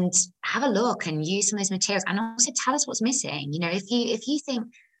and have a look and use some of those materials, and also tell us what's missing. If you think,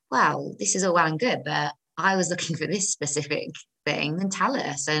 well, this is all well and good, but I was looking for this specific thing, then tell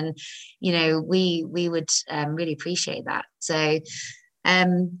us. And we would really appreciate that. So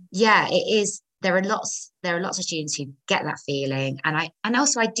yeah, it is. There are lots of students who get that feeling, and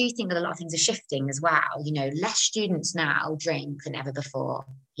also I do think that a lot of things are shifting as well. Less students now drink than ever before.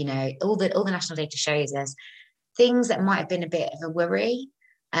 All the national data shows us things that might have been a bit of a worry.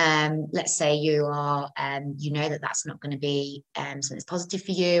 Let's say you are, that's not going to be something that's positive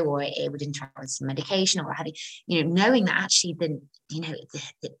for you, or it would interact with some medication, or what have you. Knowing that actually, then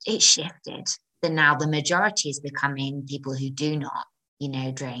it shifted. Then now the majority is becoming people who do not,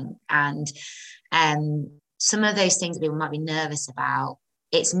 drink, and some of those things that people might be nervous about.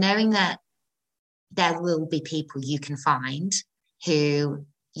 It's knowing that there will be people you can find who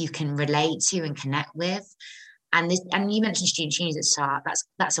you can relate to and connect with. And you mentioned student unions at the start.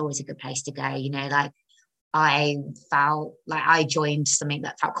 That's always a good place to go. Like I felt like I joined something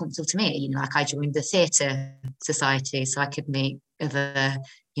that felt comfortable to me. Like I joined the theatre society so I could meet other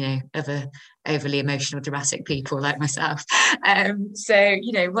overly emotional, dramatic people like myself. So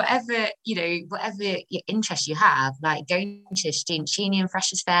whatever interest you have, like going to a student union,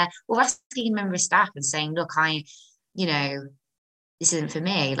 freshers fair, or asking a member of staff and saying, look, this isn't for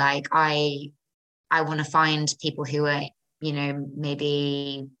me. Like I want to find people who are,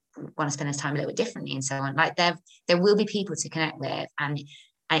 maybe want to spend this time a little bit differently and so on. Like there will be people to connect with, and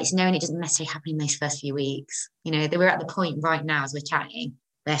it's knowing it doesn't necessarily happen in those first few weeks. That we're at the point right now as we're chatting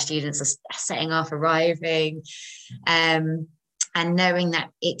where students are setting off, arriving, and knowing that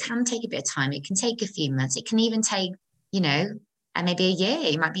it can take a bit of time. It can take a few months. It can even take, and maybe a year.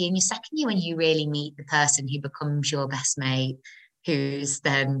 It might be in your second year when you really meet the person who becomes your best mate, who's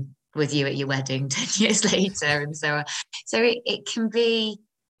then with you at your wedding 10 years later, and so on. So it can be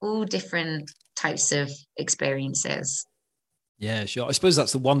all different types of experiences. Yeah, sure. I suppose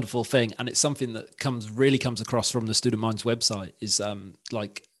that's the wonderful thing, and it's something that really comes across from the Student Minds website, is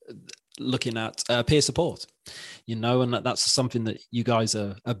like looking at peer support, and that's something that you guys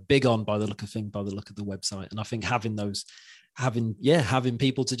are big on by the look of the website. And I think having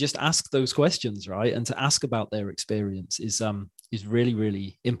people to just ask those questions, right, and to ask about their experience is really,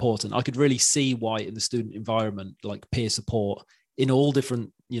 really important. I could really see why in the student environment, like peer support in all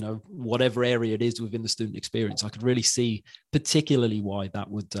different, whatever area it is within the student experience, I could really see particularly why that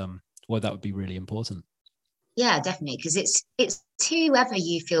would be really important. Yeah, definitely, because it's whoever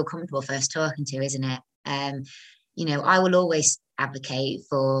you feel comfortable first talking to, isn't it? I will always advocate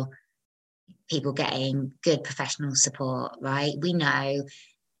for people getting good professional support, right? We know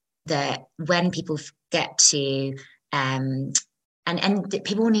that when people get to and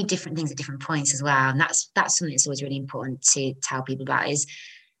people need different things at different points as well, and that's something that's always really important to tell people about. Is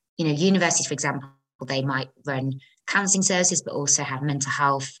universities, for example, they might run counselling services, but also have mental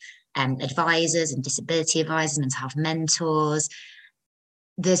health advisors and disability advisors, mental health mentors.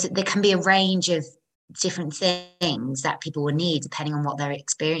 There can be a range of different things that people will need depending on what they're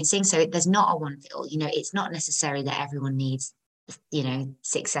experiencing. So there's not a one fit all. It's not necessary that everyone needs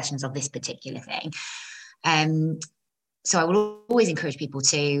 6 sessions of this particular thing. So I will always encourage people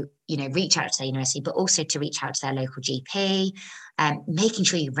to, reach out to their university, but also to reach out to their local GP, making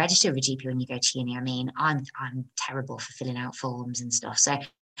sure you register with a GP when you go to uni. I mean, I'm terrible for filling out forms and stuff. So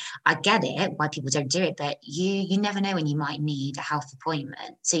I get it why people don't do it, but you never know when you might need a health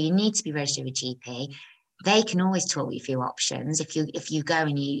appointment. So you need to be registered with GP. They can always talk you through options. If you go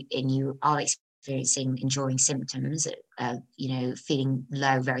and you are experiencing enduring symptoms, feeling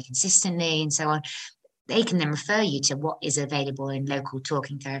low very consistently and so on, they can then refer you to what is available in local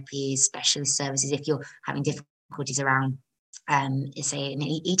talking therapies, specialist services. If you're having difficulties around, say, an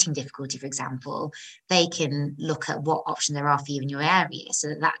eating difficulty, for example, they can look at what options there are for you in your area, so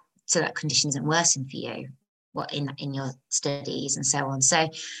that condition isn't worsen for you, in your studies and so on. So,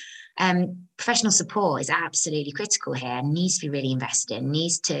 professional support is absolutely critical here, and needs to be really invested in.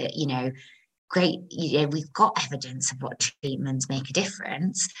 Needs to, we've got evidence of what treatments make a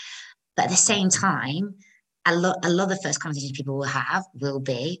difference. But at the same time, a lot of the first conversations people will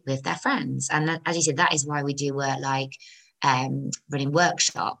be with their friends. And as you said, that is why we do work like running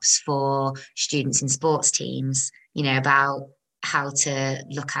workshops for students in sports teams, about how to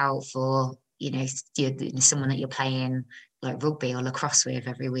look out for, someone that you're playing like rugby or lacrosse with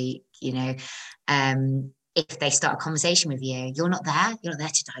every week, if they start a conversation with you, you're not there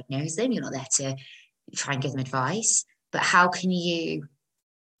to diagnose them. You're not there to try and give them advice. But how can you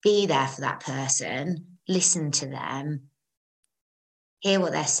be there for that person, listen to them, hear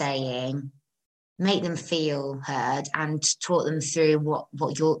what they're saying, make them feel heard, and talk them through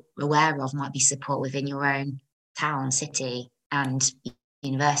what you're aware of might be support within your own town, city, and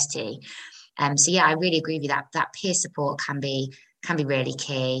university. So yeah, I really agree with you that peer support can be really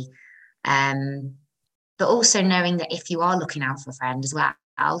key. But also knowing that if you are looking out for a friend as well,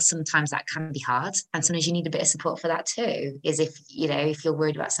 sometimes that can be hard, and sometimes you need a bit of support for that too, is if you're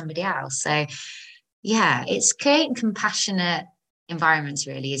worried about somebody else. So yeah, it's creating compassionate environments,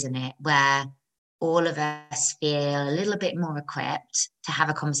 really, isn't it, where all of us feel a little bit more equipped to have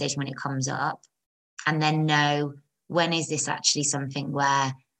a conversation when it comes up, and then know when is this actually something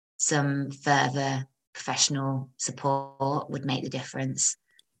where some further professional support would make the difference.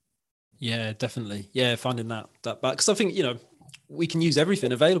 Yeah, definitely. Yeah, finding that back, because I think we can use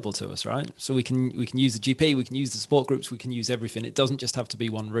everything available to us, right? So we can use the GP, we can use the support groups, we can use everything. It doesn't just have to be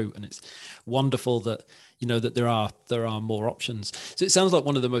one route, and it's wonderful that that there are more options. So it sounds like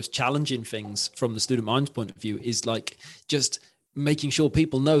one of the most challenging things from the student mind's point of view is like just making sure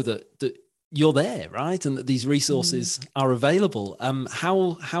people know that you're there, right, and that these resources are available.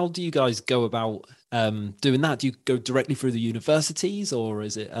 How do you guys go about doing that? Do you go directly through the universities, or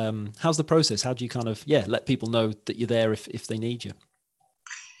is it how's the process? How do you kind of let people know that you're there if they need you?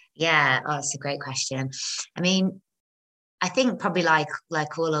 Yeah, that's a great question. I mean, I think probably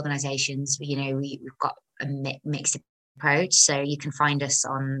like all organizations, we've got a mixed approach. So you can find us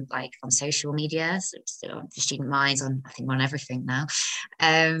on social media, so the Student Minds, I think we're on everything now.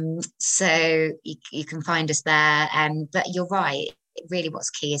 So you can find us there. But you're right. Really, what's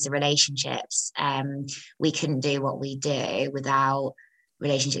key is the relationships. We couldn't do what we do without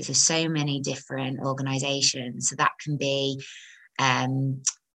relationships with so many different organizations. So that can be,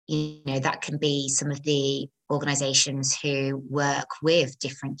 that can be some of the organizations who work with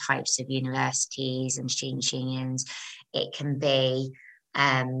different types of universities and student unions. It can be,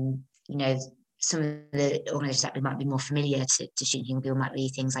 some of the organizations that we might be more familiar to student union people might be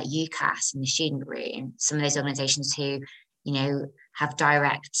things like UCAS and the Student Room. Some of those organizations who, have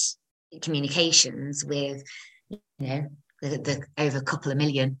direct communications with, the over a couple of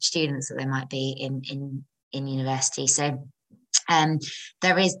million students that there might be in university. So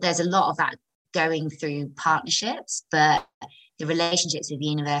there's a lot of that going through partnerships, but the relationships with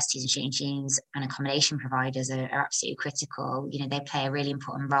universities and student unions and accommodation providers are absolutely critical. They play a really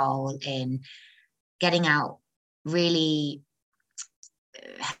important role in getting out really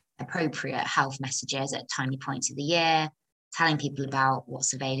appropriate health messages at tiny points of the year, telling people about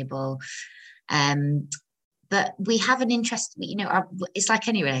what's available. But we have an interest, it's like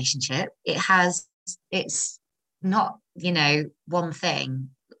any relationship. It's not, one thing.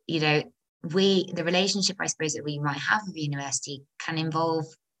 The relationship, I suppose, that we might have with university can involve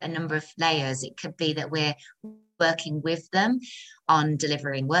a number of layers. It could be that we're working with them on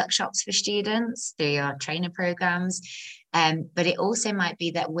delivering workshops for students through our trainer programs. But it also might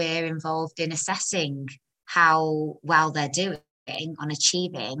be that we're involved in assessing how well they're doing on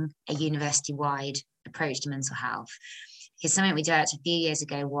achieving a university-wide approach to mental health. Because something we developed a few years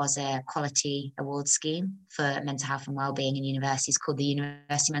ago was a quality award scheme for mental health and wellbeing in universities called the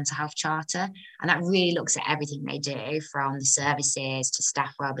University Mental Health Charter. And that really looks at everything they do, from the services to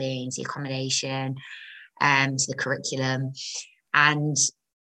staff wellbeing, to accommodation, to the curriculum. And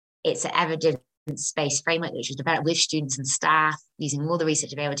it's an evidence-based framework which was developed with students and staff using all the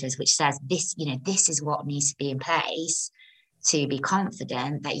research available to us, which says this, this is what needs to be in place to be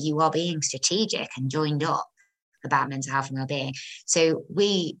confident that you are being strategic and joined up about mental health and well-being. So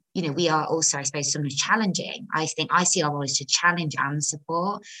we are also, I suppose, sometimes challenging. I think I see our role as to challenge and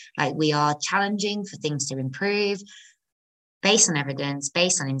support. Like, we are challenging for things to improve based on evidence,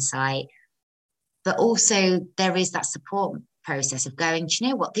 based on insight, but also there is that support process of going, do you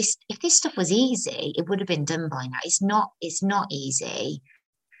know what, if this stuff was easy, it would have been done by now. It's not easy.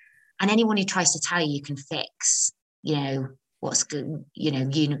 And anyone who tries to tell you can fix, what's good,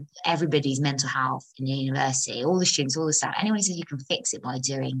 everybody's mental health in the university, all the students, all the staff, anyone who says you can fix it by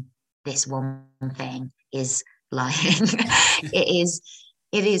doing this one thing is lying. It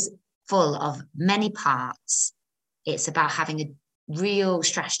is full of many parts. It's about having a real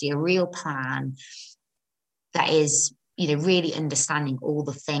strategy, a real plan that is, really understanding all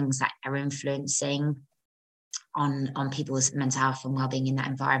the things that are influencing on people's mental health and well-being in that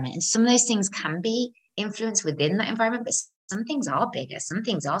environment. And some of those things can be influenced within that environment, but some things are bigger, some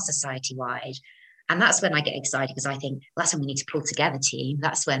things are society-wide. And that's when I get excited, because I think that's when we need to pull together, team.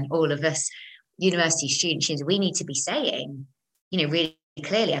 That's when all of us university students, we need to be saying, really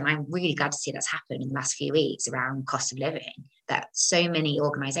clearly, and I'm really glad to see that's happened in the last few weeks around cost of living, that so many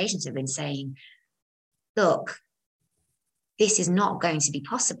organisations have been saying, look, this is not going to be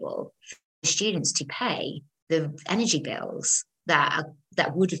possible for students to pay the energy bills that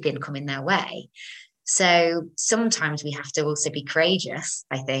would have been coming their way. So sometimes we have to also be courageous,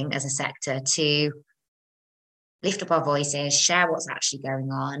 I think, as a sector, to lift up our voices, share what's actually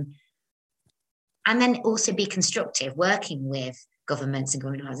going on, and then also be constructive, working with governments and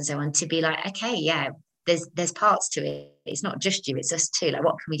government and so on, to be like, okay, yeah, there's parts to it. It's not just you, it's us too. Like,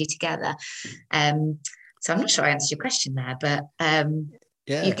 what can we do together? So I'm not sure I answered your question there, but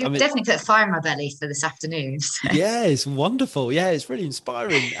you can definitely put a fire in my belly for this afternoon. So. Yeah, it's wonderful. Yeah, it's really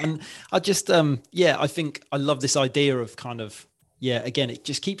inspiring. And I just, I think I love this idea of kind of, again, it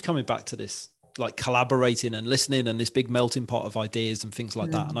just keeps coming back to this, like collaborating and listening and this big melting pot of ideas and things like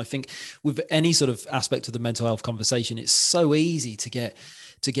that. And I think with any sort of aspect of the mental health conversation, it's so easy to get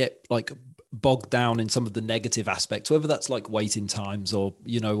like bogged down in some of the negative aspects, whether that's like waiting times or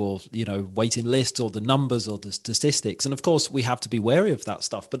waiting lists or the numbers or the statistics. And of course we have to be wary of that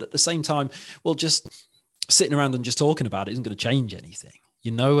stuff, but at the same time, well, just sitting around and just talking about it isn't going to change anything,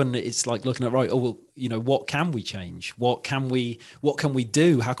 and it's like looking at, right, what can we change? What can we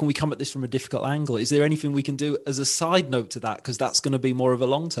do? How can we come at this from a difficult angle? Is there anything we can do as a side note to that? Because that's going to be more of a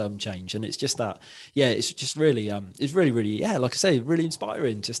long-term change. And it's just that, it's just really, it's really, really, like I say, really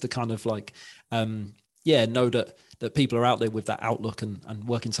inspiring just to kind of like, know that people are out there with that outlook and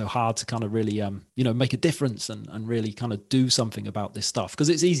working so hard to kind of really, make a difference and really kind of do something about this stuff. Because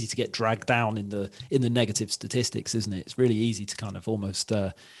it's easy to get dragged down in the negative statistics, isn't it? It's really easy to kind of almost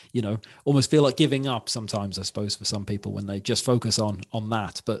feel like giving up sometimes, I suppose, for some people when they just focus on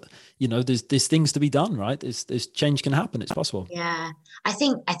that. But, there's things to be done, right? There's change can happen. It's possible. Yeah, I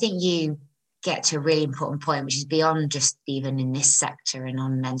think you get to a really important point, which is beyond just even in this sector and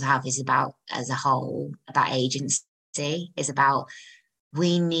on mental health, is about, as a whole, about agency. Is about,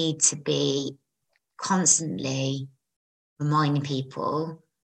 we need to be constantly reminding people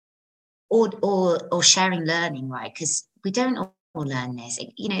or sharing learning, right? Because we don't all learn this.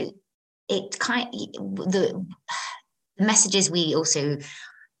 The messages we also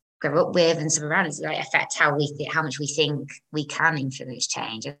grow up with and some around us, like, affect how much we think we can influence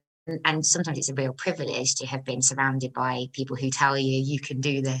change. And sometimes it's a real privilege to have been surrounded by people who tell you can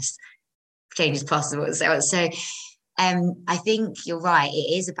do this, change is possible. So I think you're right.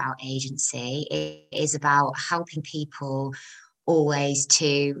 It is about agency. It is about helping people always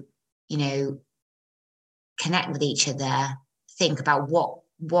to, connect with each other, think about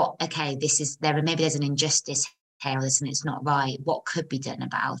okay, maybe there's an injustice here, or it's not right. What could be done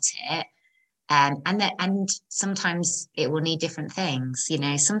about it? And sometimes it will need different things.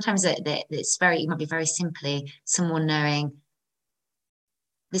 Sometimes it might be very simply someone knowing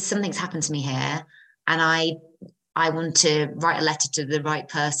there's something's happened to me here, and I want to write a letter to the right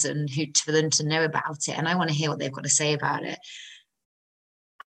person for them to know about it, and I want to hear what they've got to say about it.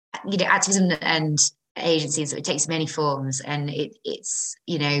 Activism and agencies, it takes many forms, and it's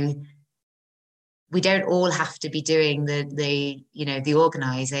we don't all have to be doing the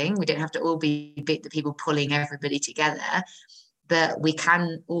organising. We don't have to all be the people pulling everybody together, but we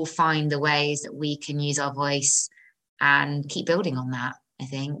can all find the ways that we can use our voice and keep building on that, I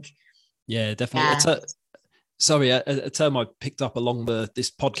think. Yeah, definitely. Yeah. A term I picked up along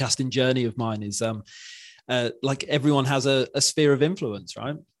this podcasting journey of mine is like everyone has a sphere of influence,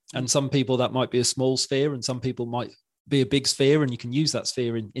 right? And some people that might be a small sphere, and some people might be a big sphere, and you can use that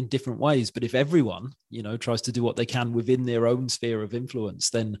sphere in different ways. But if everyone, tries to do what they can within their own sphere of influence,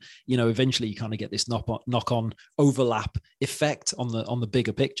 then, eventually you kind of get this knock on overlap effect on the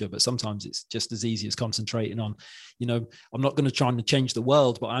bigger picture. But sometimes it's just as easy as concentrating on, I'm not going to try and change the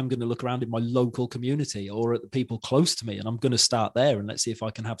world, but I'm going to look around in my local community or at the people close to me, and I'm going to start there, and let's see if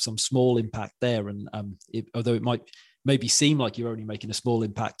I can have some small impact there. And although it might maybe seem like you're only making a small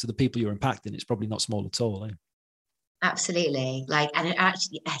impact, to the people you're impacting, it's probably not small at all. Absolutely. And it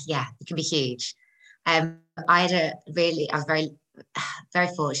actually, yeah, it can be huge. I was very, very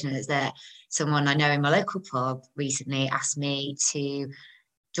fortunate that someone I know in my local pub recently asked me to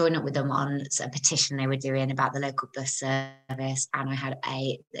join up with them on a petition they were doing about the local bus service. And I had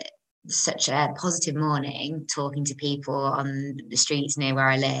such a positive morning talking to people on the streets near where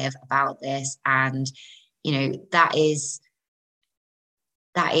I live about this. And,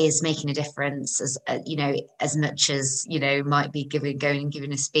 that is making a difference, as much as, might be going and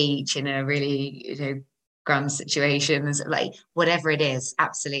giving a speech in a really, grand situation, as like whatever it is.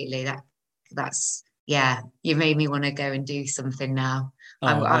 Absolutely. That's, yeah, you made me want to go and do something now.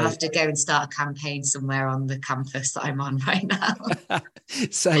 I'll have to go and start a campaign somewhere on the campus that I'm on right now.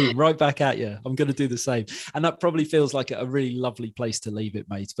 Same, right back at you. I'm going to do the same. And that probably feels like a really lovely place to leave it,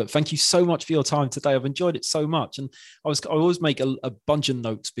 mate. But thank you so much for your time today. I've enjoyed it so much. And I always make a bunch of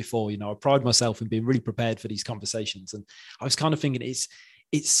notes before, I pride myself in being really prepared for these conversations. And I was kind of thinking it's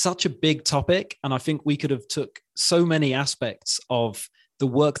such a big topic. And I think we could have took so many aspects of the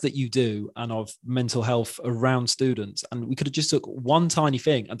work that you do and of mental health around students, and we could have just took one tiny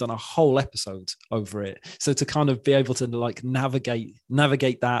thing and done a whole episode over it. So to kind of be able to like navigate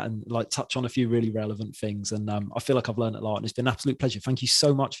that and like touch on a few really relevant things, and I feel like I've learned a lot, and it's been an absolute pleasure. Thank you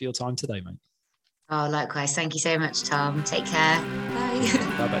so much for your time today, mate. Oh, likewise. Thank you so much, Tom. Take care.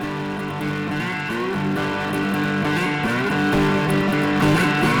 Bye. Bye-bye.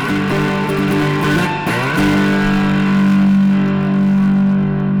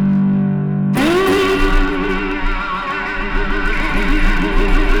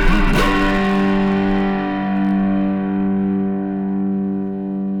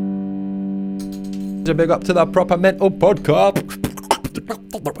 A big up to the Proper Mental Podcast.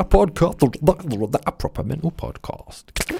 A Proper Mental Podcast.